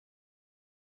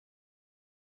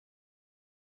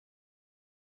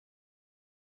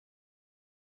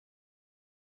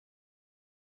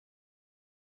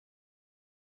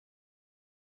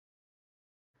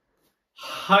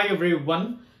Hi everyone.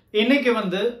 இன்னைக்கு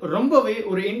ரொம்பவே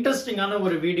ஒரு இன்ட்ரஸ்டிங்கான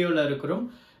ஒரு வீடியோல இருக்கிறோம்.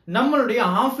 நம்மளுடைய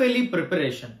half yearly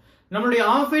preparation. நம்மளுடைய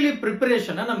half yearly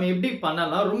preparationனை நம்ம எப்படி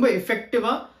பண்ணலாம் ரொம்ப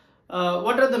எஃபெக்டிவா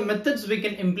what are the methods we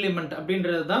can implement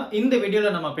அப்படின்றது தான் இந்த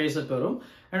வீடியோல நம்ம பேச போறோம்.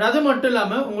 and அது மட்டும்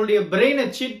இல்லாம உங்களுடைய பிரெயினை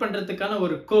சீட் பண்றதுக்கான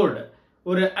ஒரு கோட்,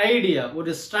 ஒரு ஐடியா,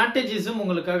 ஒரு ஸ்ட்ராட்டஜிஸும்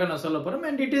உங்களுக்காக நான் சொல்ல போறேன்.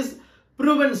 and it is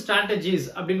proven strategies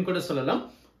அப்படின்னு கூட சொல்லலாம்.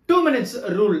 2 minutes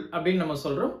rule அப்படின்னு நம்ம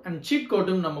சொல்றோம். and cheat code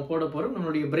நம்ம போட போறோம்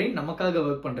நம்மளுடைய பிரெயின் நமக்காக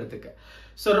வர்க் பண்றதுக்கு.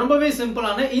 சோ ரொம்பவே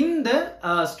சிம்பிளான இந்த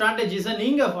ஸ்ட்ராட்டஜிஸை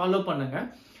நீங்க ஃபாலோ பண்ணுங்க.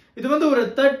 இது ஒரு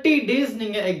 30 days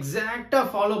நீங்க எக்ஸாக்ட்டா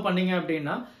ஃபாலோ பண்ணீங்க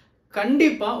அப்படின்னா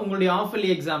கண்டிப்பா உங்களுடைய half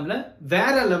yearly எக்ஸாம்ல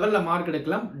வேற லெவல்ல மார்க்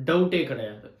எடுக்கலாம், டவுட்டே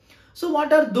கிடையாது. So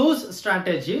what are those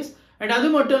strategies and அது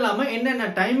மட்டும் இல்லாம என்னென்ன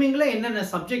டைமிங்ல என்னென்ன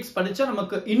சப்ஜெக்ட்ஸ் படிச்சா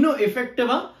நமக்கு இன்னும்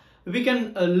எஃபெக்டிவா we can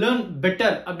learn better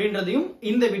அப்படின்றதையும்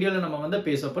இந்த வீடியோல நம்ம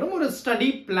பேச போறோம். ஒரு ஸ்டடி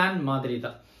பிளான் மாதிரி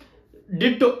தான்,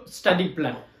 ditto study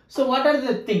plan. So what are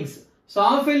the things? So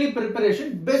half yearly preparation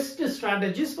best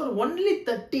strategies for only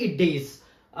 30 days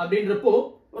அப்படின்றப்போ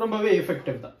ரொம்பவே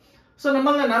எஃபெக்டிவ் தான். ஸோ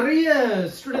நம்மள நிறைய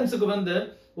ஸ்டூடெண்ட்ஸுக்கு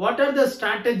what are the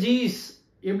strategies,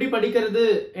 எப்படி படிக்கிறது,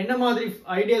 என்ன மாதிரி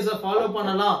ஐடியாஸை ஃபாலோ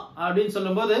பண்ணலாம் அப்படின்னு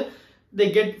சொல்லும்போது they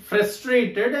get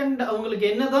frustrated and அவங்களுக்கு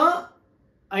என்னதான்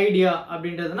ஐடியா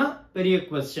அப்படின்றதுனா பெரிய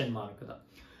क्वेश्चन மார்க் தான்.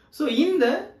 சோ இந்த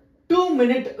 2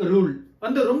 minute ரூல்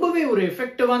ரொம்பவே ஒரு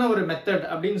எஃபெக்டிவான ஒரு மெத்தட்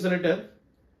அப்படின்னு சொல்லிட்டு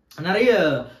நிறைய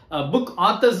புக்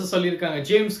ஆத்தர்ஸ் சொல்லியிருக்காங்க.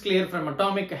 James clear from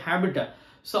atomic habit.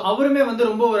 So அவருமே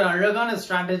ரொம்ப ஒரு அழகான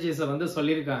ஸ்ட்ராட்டஜிஸை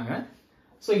சொல்லியிருக்காங்க.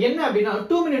 சோ என்ன அப்படின்னா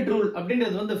 2 minute ரூல்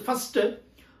அப்படின்றது first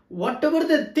what ever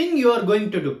the thing you are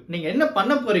going to two, நீங்க என்ன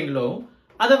பண்ண போறீங்களோ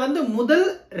அதை முதல்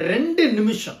 2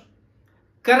 நிமிஷம்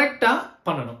கரெக்டா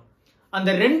பண்ணணும்.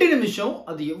 அந்த 2 நிமிஷம்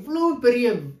அது எவ்வளவு பெரிய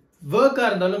வர்க்கா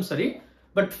இருந்தாலும் சரி,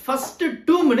 but first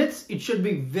 2 minutes it should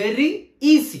be very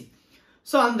easy.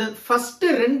 So அந்த ஃபர்ஸ்ட்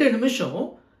 2 நிமிஷம்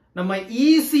நம்ம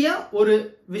ஈஸியா ஒரு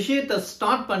விஷயத்தை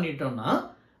ஸ்டார்ட் பண்ணிட்டோம்னா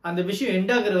அந்த விஷயம்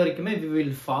எண்ட் ஆகிற வரைக்குமே we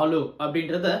will follow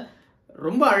அப்படின்றத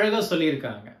ரொம்ப அழகா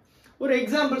சொல்லியிருக்காங்க. ஒரு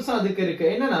எக்ஸாம்பிள்ஸ் அதுக்கு இருக்கு.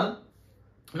 என்னன்னா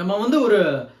நம்ம ஒரு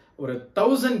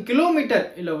 1000 கிலோமீட்டர்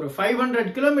இல்ல ஒரு 500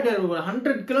 கிலோமீட்டர், ஒரு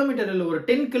 100 கிலோமீட்டர் இல்ல ஒரு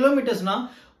 10 கிலோமீட்டர்ஸ்னா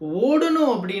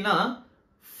ஓடணும் அப்படின்னா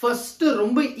ஃபர்ஸ்ட்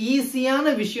ரொம்ப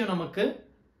ஈஸியான விஷயம் நமக்கு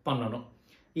பண்ணணும்.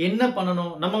 என்ன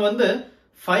பண்ணணும்? நம்ம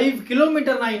 5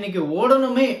 கிலோமீட்டர் நான் இன்னைக்கு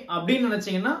ஓடணுமே அப்படின்னு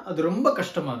நினைச்சீங்கன்னா அது ரொம்ப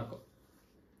கஷ்டமா இருக்கும்.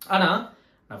 ஆனா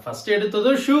நான் ஃபர்ஸ்ட்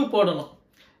எடுத்ததும் ஷூ போடணும்.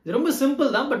 இது ரொம்ப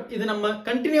சிம்பிள் தான், பட் இது நம்ம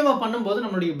கண்டினியூவா பண்ணும்போது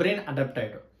நம்மளுடைய பிரெயின் அடாப்ட்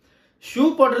ஆயிடும். ஷூ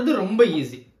போடுறது ரொம்ப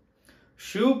ஈஸி.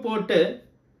 ஷூ போட்டு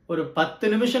ஒரு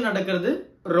 10 நிமிஷம் நடக்கிறது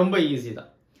ரொம்ப ஈஸி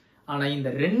தான். ஆனா இந்த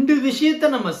 2 விஷயத்தை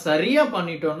நம்ம சரியா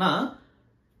பண்ணிட்டோம்னா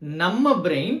நம்ம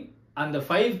பிரெயின் அந்த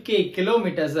 5k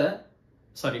கிலோமீட்டர்ஸை,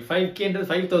 சாரி 5kன்றது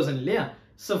 5000 இல்லையா,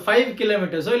 ஸோ 5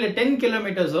 கிலோமீட்டர்ஸோ இல்லை 10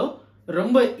 கிலோமீட்டர்ஸோ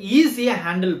ரொம்ப ஈஸியா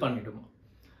ஹேண்டில் பண்ணிடுவோம்.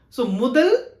 ஸோ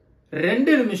முதல்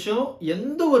 2 நிமிஷம்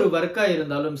எந்த ஒரு ஒர்க்கா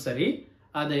இருந்தாலும் சரி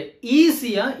அதை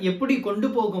ஈஸியா எப்படி கொண்டு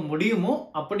போக முடியுமோ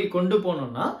அப்படி கொண்டு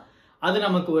போனோம்னா அது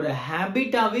நமக்கு ஒரு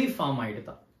ஹேபிட்டாவே ஃபார்ம்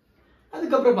ஆயிடுதான்.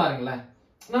 அதுக்கப்புறம் பாருங்களேன்,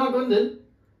 நமக்கு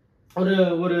ஒரு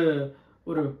ஒரு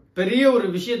ஒரு பெரிய ஒரு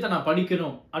விஷயத்தை நான்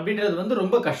படிக்கணும் அப்படின்றது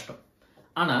ரொம்ப கஷ்டம்.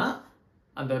 ஆனா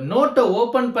அந்த நோட்டை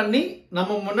ஓபன் பண்ணி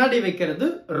நம்ம முன்னாடி வைக்கிறது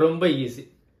ரொம்ப ஈஸி.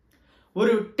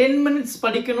 ஒரு 10 minutes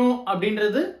படிக்கணும்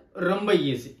அப்படின்றது ரொம்ப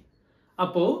ஈஸி.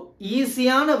 அப்போ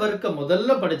ஈஸியான ஒர்க்கை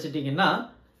முதல்ல படிச்சிட்டீங்கன்னா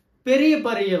பெரிய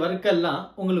பெரிய ஒர்க்கெல்லாம்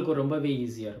உங்களுக்கு ரொம்பவே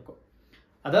ஈஸியா இருக்கும்.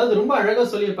 அதாவது ரொம்ப அழகா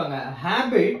சொல்லியிருப்பாங்க,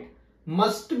 habit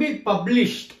must be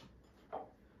published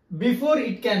before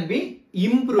it can be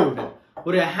improved.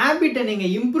 ஒரு ஹேபிட்டை நீங்க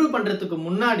இம்ப்ரூவ் பண்றதுக்கு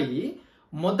முன்னாடி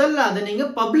முதல்ல அதை நீங்க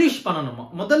பப்ளிஷ் பண்ணணுமா,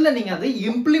 முதல்ல நீங்க அதை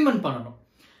இம்ப்ளிமெண்ட் பண்ணணும்.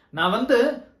 நான்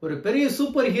ஒரு பெரிய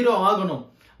சூப்பர் ஹீரோ ஆகணும்,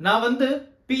 நான்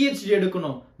PhD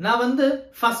எடுக்கணும், நான்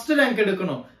ஃபர்ஸ்ட் ரேங்க்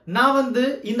எடுக்கணும், நான்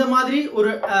இந்த மாதிரி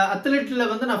ஒரு அத்லெட்ல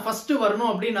நான் ஃபர்ஸ்ட்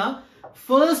வரணும் அப்படின்னா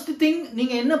ஃபர்ஸ்ட் திங்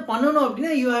நீங்க என்ன பண்ணணும்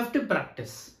அப்படின்னா யூ ஹேவ் டு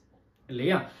பிராக்டிஸ்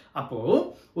இல்லையா. அப்போ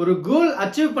ஒரு கோல்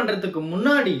அச்சீவ் பண்றதுக்கு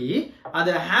முன்னாடி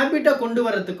அதை ஹேபிட்டா கொண்டு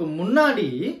வரதுக்கு முன்னாடி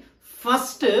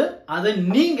ஃபர்ஸ்ட் அதை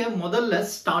நீங்க முதல்ல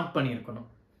ஸ்டார்ட் பண்ணியிருக்கணும்.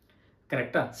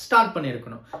 கரெக்டா ஸ்டார்ட்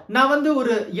பண்ணியிருக்கணும். நான்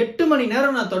ஒரு 8 மணி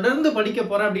நேரம் நான் தொடர்ந்து படிக்க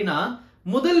போறேன் அப்படின்னா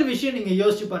முதல் விஷயம் நீங்க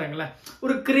யோசிச்சு பாருங்களேன்,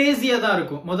 ஒரு கிரேசியா தான்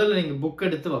இருக்கும். முதல்ல நீங்க புக்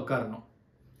எடுத்து உக்காரணும்.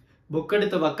 புக்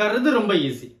எடுத்து உக்காடுறது ரொம்ப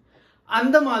ஈஸி.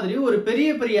 அந்த மாதிரி ஒரு பெரிய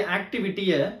பெரிய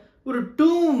ஆக்டிவிட்டியை ஒரு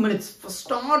 2 minutes,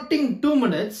 ஸ்டார்டிங் 2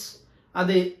 minutes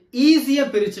அதை ஈஸியா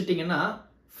பிரிச்சுட்டீங்கன்னா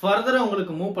ஃபர்தரா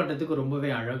உங்களுக்கு மூவ் பண்றதுக்கு ரொம்பவே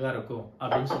அழகா இருக்கும்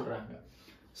அப்படின்னு சொல்றாங்க.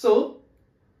 ஸோ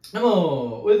நம்ம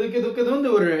இதுக்கு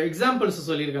ஒரு எக்ஸாம்பிள்ஸ்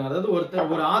சொல்லியிருக்காங்க. அதாவது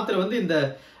ஒரு ஆத்தர் இந்த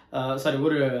சாரி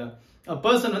ஒரு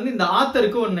பர்சன் இந்த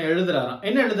ஆத்தருக்கு ஒன்னு எழுதுறாராம்.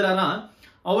 என்ன எழுதுறாரா,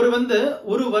 அவர் வந்து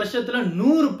ஒரு வருஷத்துல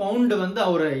 100 பவுண்ட் வந்து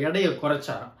அவர் எடையை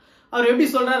குறைச்சாராம். அவர் எப்படி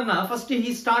சொல்றாருன்னா, ஃபர்ஸ்ட்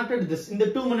ஹி ஸ்டார்டட் திஸ், இந்த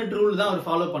 2 minute ரூல் தான் அவர்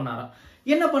ஃபாலோ பண்ணாராம்.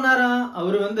 என்ன பண்ணாரா,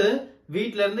 அவர் வந்து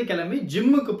வீட்ல இருந்து கிளம்பி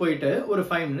ஜிம்முக்கு போயிட்டு ஒரு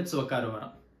 5 minutes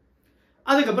உட்காருவாராம்.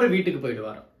 அதுக்கப்புறம் வீட்டுக்கு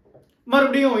போயிடுவாராம்.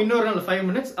 மறுபடியும் இன்னொரு நாள் 5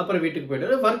 minutes, அப்புறம் வீட்டுக்கு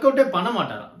போயிடுவாரு. ஒர்க் அவுட்டே பண்ண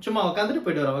மாட்டாராம். சும்மா உட்காந்துட்டு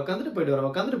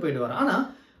போயிடுவார். ஆனா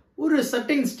ஒரு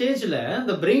சர்டைன் ஸ்டேஜ்ல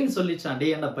அந்த பிரெயின் சொல்லிச்சான், டே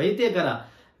அந்த பைத்தியக்காரா,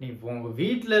 நீ உங்க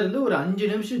வீட்டுல இருந்து ஒரு 5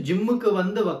 நிமிஷம் ஜிம்முக்கு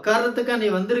வந்து உட்கார்றதுக்கா நீ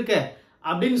வந்திருக்க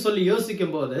அப்படின்னு சொல்லி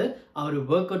யோசிக்கும் போது அவர்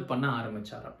ஒர்க் அவுட் பண்ண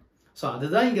ஆரம்பிச்சாராம். சோ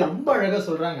அதுதான் இங்க ரொம்ப அழகா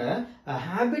சொல்றாங்க, a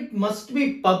habit must be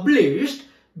published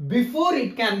before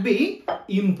it can be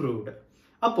improved.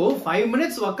 அப்போ 5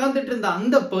 minutes உட்கார்ந்துட்டு இருந்த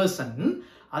அந்த பர்சன்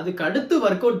அதுக்கு அடுத்து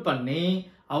ஒர்க் அவுட் பண்ணி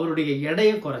அவருடைய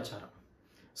எடையை குறைச்சாராம்.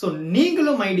 சோ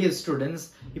நீங்களும் மை டியர் ஸ்டூடெண்ட்ஸ்,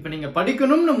 இப்ப நீங்க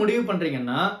படிக்கணும்னு முடிவு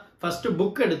பண்றீங்கன்னா ஃபர்ஸ்ட்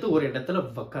புக் எடுத்து ஒரு இடத்துல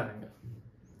உட்காருங்க.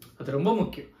 அது ரொம்ப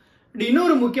முக்கியம்.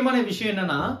 இன்னொரு முக்கியமான விஷயம்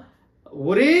என்னன்னா,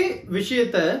 ஒரே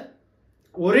விஷயத்த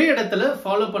ஒரே இடத்துல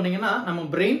ஃபாலோ பண்ணீங்கன்னா நம்ம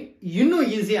பிரெயின் இன்னும்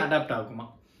ஈஸியா அடாப்ட் ஆகுமா.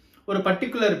 ஒரு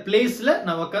பர்டிகுலர் பிளேஸ்ல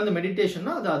நான் உட்காந்து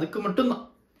மெடிடேஷன்னா அது அதுக்கு மட்டும்தான்.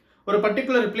 ஒரு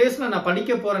பர்டிகுலர் பிளேஸ்ல நான்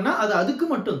படிக்க போறேன்னா அது அதுக்கு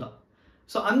மட்டும்தான்.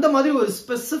 ஸோ அந்த மாதிரி ஒரு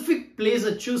ஸ்பெசிபிக்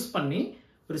பிளேஸை சூஸ் பண்ணி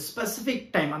ஒரு ஸ்பெசிபிக்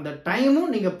டைம், அந்த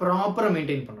டைமும் நீங்க ப்ராப்பரா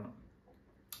மெயின்டைன் பண்ணணும்.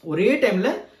 ஒரே டைம்ல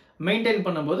மெயின்டைன்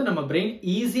பண்ணும்போது நம்ம பிரெயின்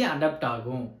ஈஸியா அடாப்ட்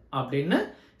ஆகும் அப்படின்னு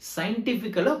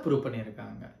சயின்டிபிக்கலா ப்ரூவ்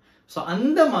பண்ணியிருக்காங்க. ஸோ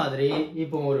அந்த மாதிரி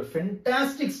இப்போ ஒரு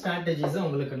ஃபென்டாஸ்டிக் ஸ்ட்ராட்டஜிஸ்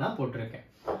உங்களுக்கு நான் போட்டிருக்கேன்.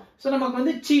 ஸோ நமக்கு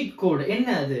வந்து சீட் கோடு என்ன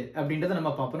அது அப்படின்றத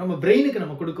நம்ம பார்ப்போம். நம்ம பிரெயினுக்கு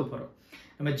நம்ம கொடுக்க போறோம்.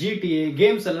 நம்ம GTA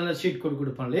கேம்ஸ் எல்லாம் சீட் கோட்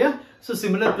கொடுப்போம் இல்லையா. So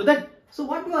similar to that. So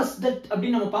what was that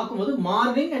அப்படின்னு நம்ம பார்க்கும்போது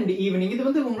மார்னிங் அண்ட் ஈவினிங், இது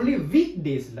வந்து உங்களுடைய வீக்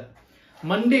டேஸ்ல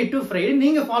மண்டே டு ஃப்ரைடே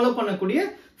நீங்க ஃபாலோ பண்ணக்கூடிய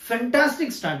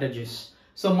fantastic strategies.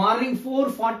 So morning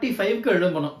 4:45க்கு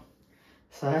எழும்பணும்.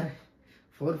 Sir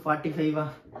 4:45வா,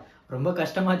 ரொம்ப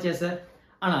கஷ்டமாச்சே சார்.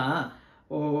 ஆனா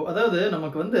அதாவது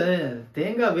நமக்கு வந்து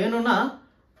தேங்காய் வேணும்னா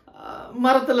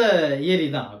மரத்துல ஏறி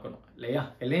தான் ஆகணும் இல்லையா.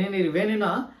 இளநீர்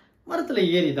வேணும்னா மரத்துல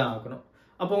ஏறி தான் ஆகணும்.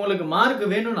 அப்போ உங்களுக்கு மார்க்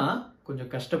வேணும்னா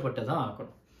கொஞ்சம் கஷ்டப்பட்டு தான்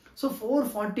ஆகணும். ஸோ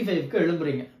 4:45க்கு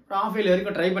எழும்புறீங்க. ஹாஃப் இயர்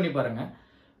வரைக்கும் ட்ரை பண்ணி பாருங்க.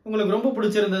 உங்களுக்கு ரொம்ப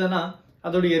பிடிச்சிருந்ததுன்னா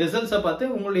அதோடைய ரிசல்ட்ஸை பார்த்து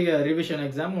உங்களுடைய ரிவிஷன்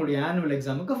எக்ஸாம், உங்களுடைய ஆனுவல்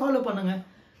எக்ஸாமுக்கு ஃபாலோ பண்ணுங்க.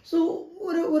 ஸோ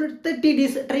ஒரு 30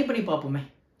 days ட்ரை பண்ணி பார்ப்போமே,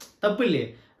 தப்பு இல்லையே.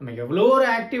 நம்ம எவ்வளோ ஒரு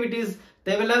ஆக்டிவிட்டிஸ்,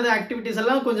 தேவையில்லாத ஆக்டிவிட்டிஸ்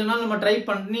எல்லாம் கொஞ்ச நாள் நம்ம ட்ரை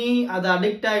பண்ணி அதை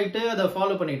அடிக்ட் ஆகிட்டு அதை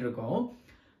ஃபாலோ பண்ணிட்டு இருக்கோம்.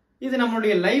 இது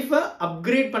நம்மளுடைய லைஃப்பை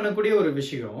அப்கிரேட் பண்ணக்கூடிய ஒரு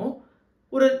விஷயம்.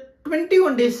 ஒரு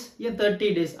 21 days, ஏன் 30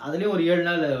 days, அதுலேயும் ஒரு 7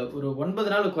 நாள், ஒரு 9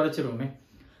 நாள் குறைச்சிருவோமே.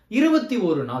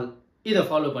 21 நாள் இதை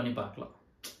ஃபாலோ பண்ணி பார்க்கலாம்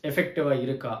எஃபெக்டிவா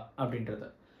இருக்கா அப்படின்றத.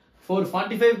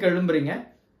 4:45க்கு எழும்புறீங்க,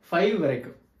 5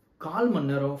 வரைக்கும் 1/4 மணி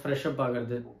நேரம் ஃப்ரெஷ் அப்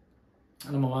ஆகிறது,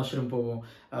 நம்ம வாஷ்ரூம் போவோம்,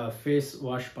 ஃபேஸ்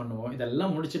வாஷ் பண்ணுவோம்.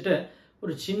 இதெல்லாம் முடிச்சுட்டு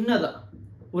ஒரு சின்னதா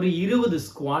ஒரு 20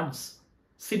 ஸ்குவாட்ஸ்,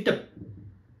 சிட்டப்,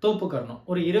 தோப்புக்கரணம்,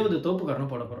 ஒரு 20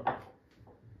 தோப்புக்கரணம் போட போறோம்.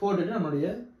 போட்டுட்டு நம்மளுடைய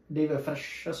டேவை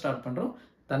ஃப்ரெஷ்ஷாக ஸ்டார்ட் பண்றோம்.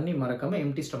 தண்ணி மறக்காம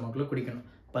எம்டி ஸ்டொமக்ல குடிக்கணும்.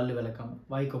 பல்லு விளக்காம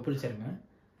வாய் கொப்பளிச்சிருங்க.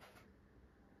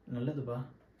 நல்லதுப்பா.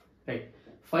 ரைட்,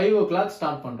 5 o'clock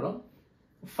ஸ்டார்ட் பண்றோம்.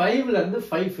 5ல இருந்து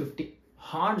 5:50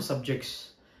 ஹார்ட் சப்ஜெக்ட்ஸ்.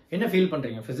 என்ன ஃபீல்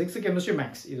பண்றீங்க? பிசிக்ஸ், கெமிஸ்ட்ரி,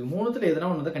 மேக்ஸ், இது மூணுத்துல எதனா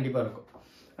ஒன்று தான் கண்டிப்பா இருக்கும்.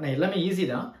 ஆனா எல்லாமே ஈஸி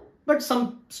தான். But some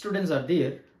students are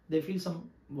there, they feel some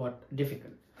what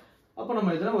difficult. அப்போ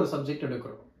நம்ம இதெல்லாம் ஒரு சப்ஜெக்ட்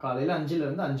எடுக்கிறோம். காலையில் 5ல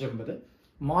இருந்து 5:50.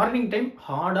 மார்னிங் டைம்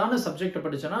ஹார்டான சப்ஜெக்டை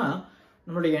படிச்சோன்னா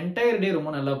நம்மளுடைய என்டையர் டே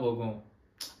ரொம்ப நல்லா போகும்.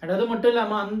 அண்ட் அது மட்டும்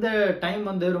இல்லாமல் அந்த டைம்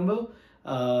வந்து ரொம்ப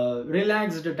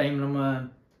ரிலாக்ஸ்டு டைம். நம்ம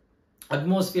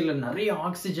அட்மாஸ்பியர்ல நிறைய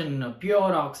ஆக்சிஜன்,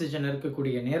 பியூர் ஆக்சிஜன்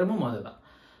இருக்கக்கூடிய நேரமும் அதுதான்.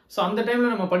 ஸோ அந்த டைம்ல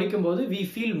நம்ம படிக்கும்போது வி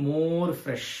ஃபீல் மோர்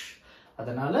ஃப்ரெஷ்.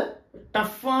 அதனால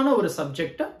டஃப்பான ஒரு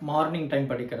சப்ஜெக்டை மார்னிங் டைம்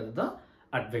படிக்கிறது தான்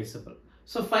advisable.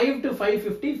 So 5 to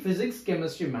 5:50 physics,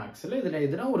 chemistry, மேக்ஸில் இதில்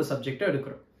எதுனா ஒரு சப்ஜெக்டை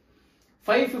எடுக்கிறோம்.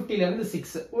 5:50ல இருந்து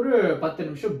 6 ஒரு 10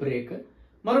 நிமிஷம் பிரேக்கு.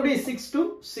 மறுபடியும் 6 to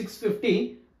 6:50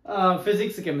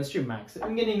 பிசிக்ஸ், கெமிஸ்ட்ரி, மேக்ஸ்.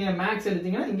 இங்கே நீங்கள் மேக்ஸ்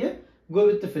எடுத்தீங்கன்னா இங்கே கோ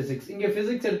வித் பிசிக்ஸ், இங்கே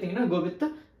பிசிக்ஸ் எடுத்தீங்கன்னா கோ வித்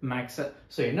மேக்ஸ்.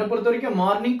 ஸோ என்னை பொறுத்த வரைக்கும்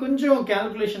மார்னிங் கொஞ்சம்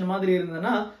கால்குலேஷன் மாதிரி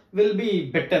இருந்ததுன்னா வில் பி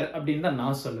பெட்டர் அப்படின்னு தான்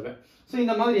நான் சொல்லுவேன். ஸோ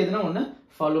இந்த மாதிரி எதுனா ஒன்று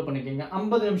ஃபாலோ பண்ணிக்கோங்க.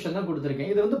 50 நிமிஷம் தான் கொடுத்துருக்கேன்.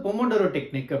 இது வந்து பொமோடோரோ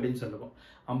டெக்னிக் அப்படின்னு சொல்லுவோம்.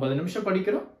 50 நிமிஷம்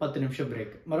படிக்கிறோம், 10 நிமிஷம்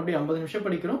பிரேக், மறுபடியும் 50 நிமிஷம்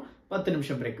படிக்கிறோம், 10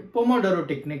 நிமிஷம் பிரேக். பொமோடோரோ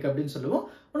டெக்னிக் அப்படின்னு சொல்லுவோம்.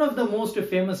 One of the most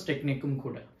famous டெக்னிக்கும்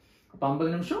கூட. அப்போ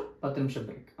 50 நிமிஷம், 10 நிமிஷம்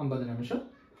பிரேக், 50 நிமிஷம்,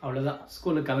 அவ்வளோதான்.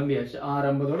 ஸ்கூலுக்கு கிளம்பியாச்சு.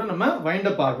 6:50 நம்ம வைண்ட்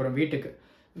அப் ஆகுறோம் வீட்டுக்கு.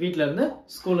 வீட்டில இருந்து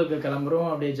ஸ்கூலுக்கு கிளம்புறோம்.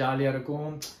 அப்படியே ஜாலியாக இருக்கும்.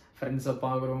 ஃப்ரெண்ட்ஸை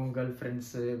பார்க்குறோம், கேர்ள்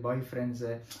ஃப்ரெண்ட்ஸு, பாய்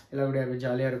ஃப்ரெண்ட்ஸு எல்லாம் கூட அப்படியே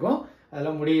ஜாலியாக இருக்கும்.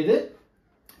 அதெல்லாம் முடியுது.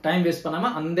 டைம் வேஸ்ட்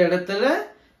பண்ணாமல் அந்த இடத்துல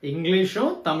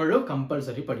இங்கிலீஷும் தமிழும்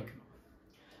கம்பல்சரி படிக்கணும்.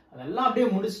 அதெல்லாம் அப்படியே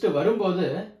முடிச்சுட்டு வரும்போது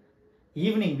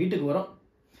ஈவினிங் வீட்டுக்கு வரோம்.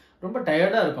 ரொம்ப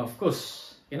டயர்டாக இருக்கும் அஃப்கோர்ஸ்.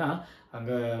 ஏன்னா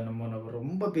அங்கே நம்ம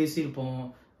ரொம்ப பேசியிருப்போம்,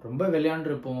 ரொம்ப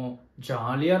விளையாண்டுருப்போம்,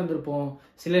 ஜாலியாக இருந்திருப்போம்.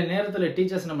 சில நேரத்தில்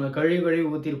டீச்சர்ஸ் நம்மளை கழுவி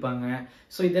ஊற்றிருப்பாங்க.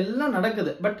 ஸோ இதெல்லாம்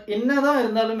நடக்குது. பட் என்னதான்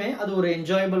இருந்தாலுமே அது ஒரு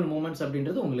என்ஜாயபிள் மூமெண்ட்ஸ்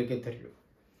அப்படின்றது உங்களுக்கே தெரியும்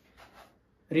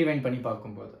ரீவைண்ட் பண்ணி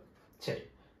பார்க்கும்போது. சரி,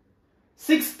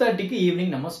 6:30க்கு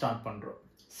ஈவினிங் நம்ம ஸ்டார்ட் பண்ணுறோம்.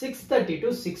 6:30 to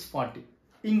 6:40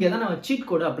 இங்கே தான் நம்ம சீட்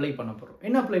கோடு அப்ளை பண்ண போகிறோம்.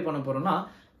 என்ன அப்ளை பண்ண போகிறோம்னா,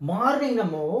 மார்னிங்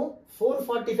நம்ம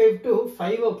 4:45 to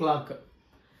 5 o'clock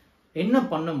என்ன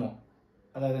பண்ணுமோ,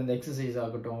 அதாவது இந்த எக்ஸசைஸ்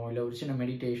ஆகட்டும், இல்லை ஒரு சின்ன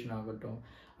மெடிடேஷன் ஆகட்டும்,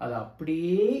 அதை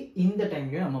அப்படியே இந்த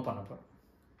டைம்லேயும் நம்ம பண்ண போகிறோம்.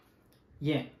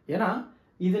 ஏன்னா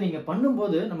இது நீங்கள்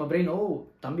பண்ணும்போது நம்ம பிரெயின்,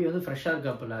 தம்பி வந்து ஃப்ரெஷ்ஷாக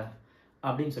இருக்காப்புல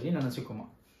அப்படின்னு சொல்லி நினச்சிக்குமா.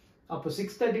 அப்போ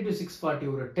 6:30 to 6:40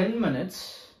 ஒரு 10 minutes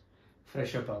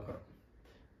ஃப்ரெஷ்ஷப் ஆகிறோம்.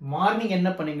 மார்னிங் என்ன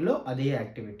பண்ணீங்களோ அதே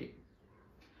ஆக்டிவிட்டி.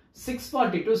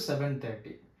 6:40 to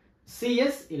 7:30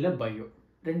 சிஎஸ் இல்லை பயோ,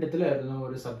 ரெண்டுத்துல இருந்தால்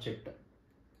ஒரு சப்ஜெக்ட்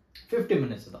 50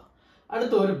 minutes தான்.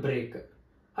 அடுத்து ஒரு பிரேக்.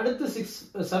 அடுத்து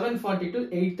 7:40 to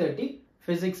 8:30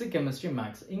 ஃபிசிக்ஸ், கெமிஸ்ட்ரி,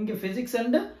 மேக்ஸ். இங்கே ஃபிசிக்ஸ்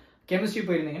அண்ட் கெமிஸ்ட்ரி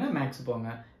போயிருந்தீங்கன்னா மேக்ஸ் போங்க.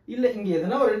 இல்லை இங்கே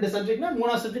எதுனா ஒரு 2 சப்ஜெக்ட்னா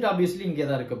 3ஆவது சப்ஜெக்ட் ஆப்வியஸ்லி இங்கே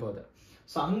தான் இருக்க போகுது.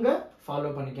 ஸோ அங்கே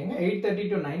ஃபாலோ பண்ணிக்கோங்க. 8:30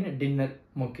 to 9 டின்னர்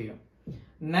முக்கியம்.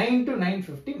 9 to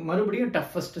 9:50 மறுபடியும்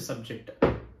டஃபஸ்ட் சப்ஜெக்ட்.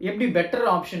 எப்படி பெட்டர்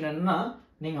ஆப்ஷன் என்னன்னா,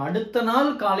 நீங்கள் அடுத்த நாள்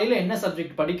காலையில் என்ன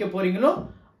சப்ஜெக்ட் படிக்க போறீங்களோ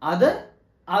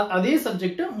அதே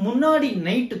சப்ஜெக்ட் முன்னாடி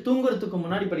நைட்டு தூங்குறதுக்கு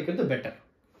முன்னாடி படிக்கிறது பெட்டர்.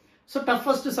 ஸோ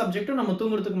டஃபஸ்ட் சப்ஜெக்டும் நம்ம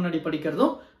தூங்குறதுக்கு முன்னாடி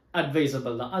படிக்கிறதும்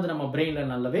அட்வைசபிள் தான். அது நம்ம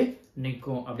பிரெயினில் நல்லாவே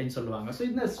நிற்கும் அப்படின்னு சொல்லுவாங்க. ஸோ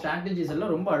இந்த ஸ்ட்ராட்டஜிஸ்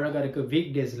எல்லாம் ரொம்ப அழகாக இருக்குது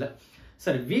வீக் டேஸில்.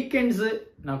 சரி, வீக்கெண்ட்ஸு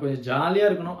நான் கொஞ்சம் ஜாலியாக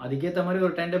இருக்கணும், அதுக்கேற்ற மாதிரி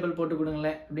ஒரு டைம் டேபிள் போட்டு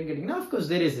கொடுங்களேன் அப்படின்னு கேட்டிங்கன்னா,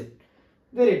 of course there is it.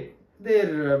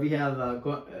 We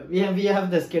have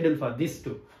the schedule for this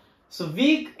too. So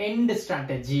weekend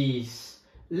strategies.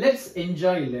 Let's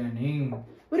enjoy learning.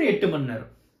 ஒரு 8 மணி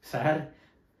நேரம் சார்,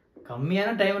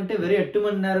 கம்மியான டைம் வந்துட்டு வெறும் 8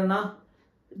 மணி நேரம்னா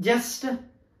ஜஸ்ட்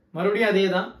மறுபடியும் அதே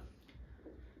தான்.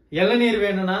 இளநீர்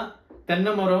வேணும்னா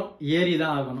தென்னை மரம் ஏறி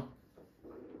தான் ஆகணும்.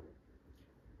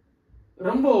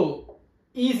 ரொம்ப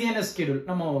ஈஸியான ஸ்கெடியூல்.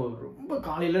 நம்ம ரொம்ப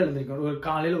காலையில் எழுந்திருக்கோம். ஒரு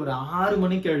காலையில் ஒரு 6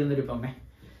 மணிக்கு எழுந்திருப்போமே.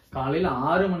 காலையில்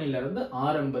 6 மணிலேருந்து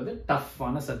 6:50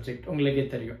 டஃப்பான சப்ஜெக்ட் உங்களுக்கே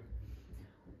தெரியும்.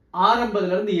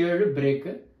 6:50லேருந்து 7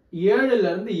 பிரேக்கு,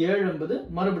 7லேருந்து 7:50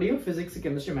 மறுபடியும் ஃபிசிக்ஸ்,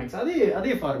 கெமிஸ்ட்ரி, மேக்ஸ்.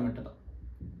 அதே ஃபார்மேட்டு தான்.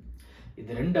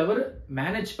 இது 2 hour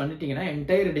மேனேஜ் பண்ணிட்டீங்கன்னா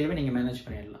என்டையர் டேவை நீங்கள் மேனேஜ்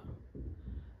பண்ணிடலாம்.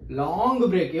 Long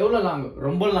break. எவ்வளோ லாங்?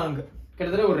 ரொம்ப லாங்.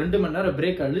 கிட்டத்தட்ட ஒரு 2 மணி நேரம்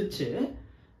பிரேக் அழிச்சு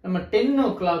நம்ம 10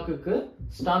 o'clock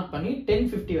ஸ்டார்ட் பண்ணி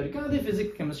 10:50 வரைக்கும் அதே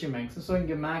ஃபிசிக்ஸ், கெமிஸ்ட்ரி, மேக்ஸ். ஸோ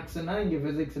இங்கே மேக்ஸ்னா, இங்கே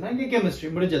ஃபிசிக்ஸ்னா, இங்கே கெமிஸ்ட்ரி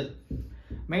முடிஞ்சது.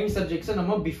 மெயின் சப்ஜெக்ட்ஸை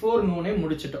நம்ம பிஃபோர் நூனே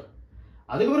முடிச்சிட்டோம்.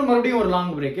 அதுக்கப்புறம் மறுபடியும் ஒரு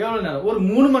லாங் பிரேக். எவ்வளோ நேரம்? ஒரு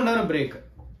 3 மணி நேரம் பிரேக்.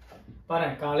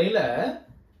 பாருங்க, காலையில்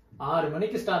 6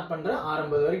 மணிக்கு ஸ்டார்ட் பண்ணுறேன்,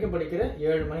 6:50 வரைக்கும் படிக்கிறேன்.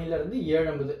 7 மணிலேருந்து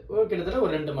 7:50 கிட்டத்தட்ட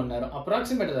ஒரு 2 மணி நேரம்.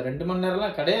 அப்ராக்சிமேட் தான். 2 மணி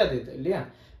நேரம்லாம் கிடையாது இது இல்லையா?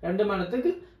 2 மணி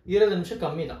நேரத்துக்கு 20 நிமிஷம்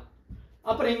கம்மி தான்.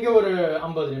 அப்புறம் இங்கே ஒரு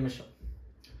 50 நிமிஷம்.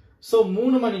 ஸோ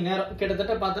 3 மணி நேரம்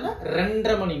கிட்டத்தட்ட பார்த்தோன்னா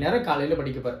 2.5 மணி நேரம் காலையில்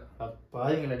படிக்க போகிறேன்.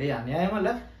 பாருங்களே, அநியாயமா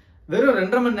இல்லை? வெறும்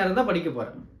 2.5 மணி நேரம் தான் படிக்க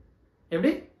போகிறேன்.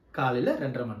 எப்படி? காலையில்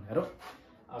 2.5 மணி நேரம்.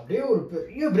 அப்படியே ஒரு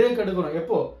பெரிய பிரேக் எடுக்கணும்.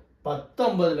 எப்போ?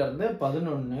 10:50லேருந்து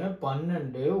 11,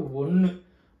 12, 1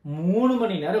 3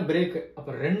 மணி நேரம் பிரேக்கு.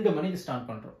 அப்போ 2 மணிக்கு ஸ்டார்ட்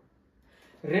பண்ணுறோம்.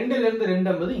 2லேருந்து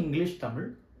 2:50 இங்கிலீஷ், தமிழ்.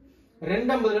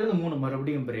 2:50லேருந்து 3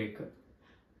 மறுபடியும் பிரேக்கு.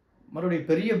 மறுபடியும்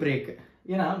பெரிய பிரேக்கு.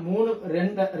 ஏன்னா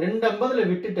 2:50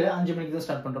 விட்டுட்டு 5 மணிக்கு தான்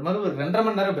ஸ்டார்ட் பண்ணுறோம். மறுபடியும் 2.5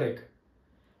 மணி நேரம் பிரேக்.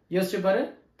 யோசிச்சு பாரு,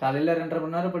 காலையில் 2.5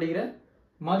 மணி நேரம் படிக்கிறேன்,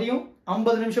 மதியம்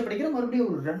 50 நிமிஷம் படிக்கிறேன், மறுபடியும்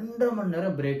ஒரு 2.5 மணி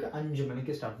நேரம் பிரேக். 5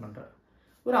 மணிக்கு ஸ்டார்ட் பண்ணுறேன்,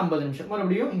 ஒரு 50 நிமிஷம்,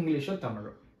 மறுபடியும் இங்கிலீஷோ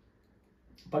தமிழோ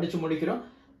படித்து முடிக்கிறோம்.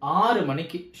 6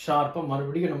 மணிக்கு ஷார்ப்பாக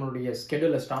மறுபடியும் நம்மளுடைய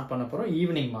ஸ்கெடியூலை ஸ்டார்ட் பண்ண போகிறோம்,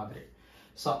 ஈவினிங் மாதிரி.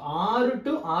 So 6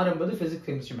 to 6:50 physics,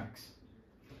 chemistry, maths.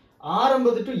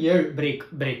 6:50 to 7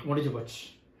 break முடிஞ்சு போச்சு.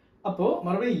 அப்போது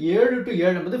மறுபடியும் 7 to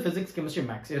 7:50 ஃபிசிக்ஸ், கெமிஸ்ட்ரி,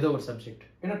 மேக்ஸ் ஏதோ ஒரு சப்ஜெக்ட்.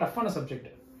 ஏன்னா டஃப்பான சப்ஜெக்ட்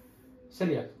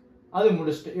சரியா? அது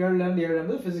முடிச்சுட்டு 7லேருந்து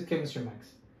 7:50 ஃபிசிக்ஸ், கெமிஸ்ட்ரி,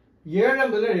 மேக்ஸ்.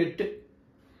 7:50 8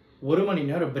 1 மணி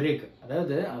நேரம் பிரேக்.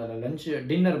 அதாவது அதில் லஞ்ச்,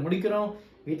 டின்னர் முடிக்கிறோம்,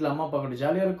 வீட்டில் அம்மா அப்பா கூட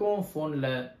ஜாலியாக இருக்கும், ஃபோனில்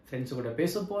ஃப்ரெண்ட்ஸு கூட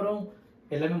பேச போகிறோம்,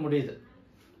 எல்லாமே முடியுது.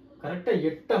 கரெக்டாக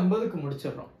 8:50க்கு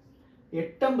முடிச்சிடுறோம்.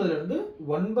 8:50லேருந்து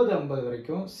 9:50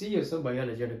 வரைக்கும் சிஎஸ்ஓ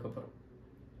பயாலஜி எடுக்க போகிறோம்.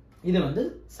 இது வந்து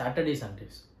சாட்டர்டே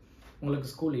சண்டேஸ். உங்களுக்கு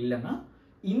ஸ்கூல் இல்லைன்னா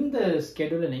இந்த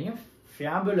ஸ்கெடியூலை நீங்கள்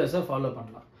ஃபேபுலஸாக ஃபாலோ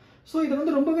பண்ணலாம். ஸோ இது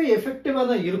வந்து ரொம்பவே எஃபெக்டிவாக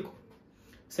தான் இருக்கும்.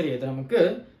 சரி, இது நமக்கு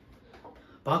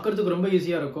பார்க்குறதுக்கு ரொம்ப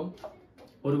ஈஸியாக இருக்கும்.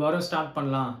 ஒரு வாரம் ஸ்டார்ட்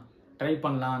பண்ணலாம், ட்ரை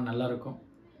பண்ணலாம், நல்லாயிருக்கும்.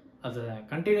 அதை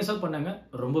கண்டினியூஸாக பண்ணுங்க,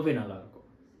 ரொம்பவே நல்லாயிருக்கும்.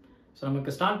 ஸோ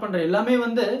நமக்கு ஸ்டார்ட் பண்ணுற எல்லாமே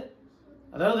வந்து,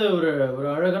 அதாவது ஒரு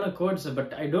அழகான quotes,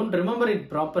 but I don't remember it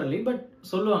properly, but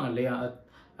சொல்லுவாங்க இல்லையா,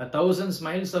 1000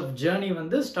 miles of journey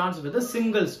வந்து starts with a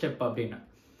single step அப்படின்னு.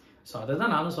 ஸோ அதை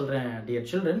தான் நானும் சொல்கிறேன், டியர்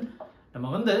சில்ட்ரன். நம்ம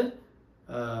வந்து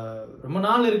ரொம்ப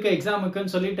நாள் இருக்க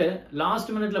எக்ஸாமுக்குன்னு சொல்லிட்டு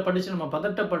லாஸ்ட் மினிட்ல படித்து நம்ம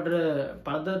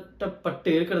பதட்டப்பட்டு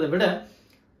இருக்கிறத விட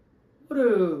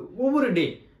ஒவ்வொரு டே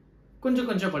கொஞ்சம்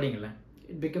கொஞ்சம் படிங்களேன்.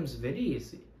 It becomes very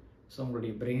easy. So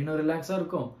உங்களுடைய பிரெயினும் ரிலாக்ஸாக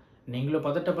இருக்கும், நீங்களும்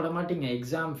பதட்டப்பட மாட்டீங்க.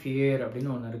 எக்ஸாம் ஃபியர்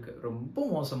அப்படின்னு ஒன்று இருக்குது, ரொம்ப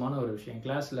மோசமான ஒரு விஷயம்.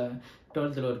 கிளாஸில்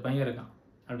 12th ஒரு பையன் இருக்கான்,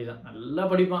 அப்படிதான் நல்லா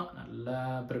படிப்பான், நல்லா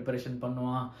ப்ரிப்பரேஷன்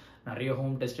பண்ணுவான், நிறைய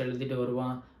ஹோம் டெஸ்ட் எழுதிட்டு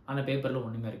வருவான். ஆனால் பேப்பரில்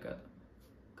ஒன்றுமே இருக்காது,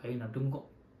 கை நடுங்கும்,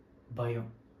 பயம்,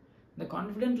 இந்த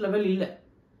கான்ஃபிடென்ட் லெவல் இல்லை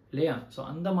இல்லையா? ஸோ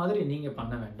அந்த மாதிரி நீங்கள்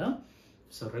பண்ண வேண்டாம்.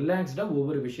 ஸோ ரிலாக்ஸ்டாக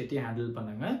ஒவ்வொரு விஷயத்தையும் ஹேண்டில்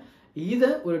பண்ணுங்கள். இதை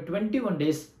ஒரு 21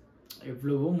 days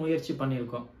எவ்வளவோ முயற்சி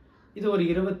பண்ணியிருக்கோம், இது ஒரு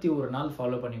 21 நாள்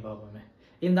ஃபாலோ பண்ணி பார்ப்போமே.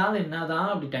 இந்த ஆள்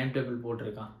என்னதான் அப்படி டைம் டேபிள்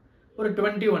போட்டிருக்கான், ஒரு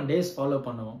 21 days ஃபாலோ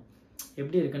பண்ணுவோம்,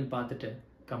 எப்படி இருக்குன்னு பார்த்துட்டு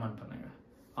கமெண்ட் பண்ணுங்கள்.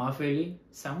 ஆஃப் இயர்லி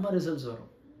செம்ம ரிசல்ட்ஸ்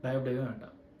வரும், பயப்படவே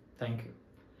வேண்டாம். Thank you.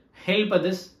 Help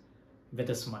this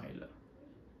with a smile.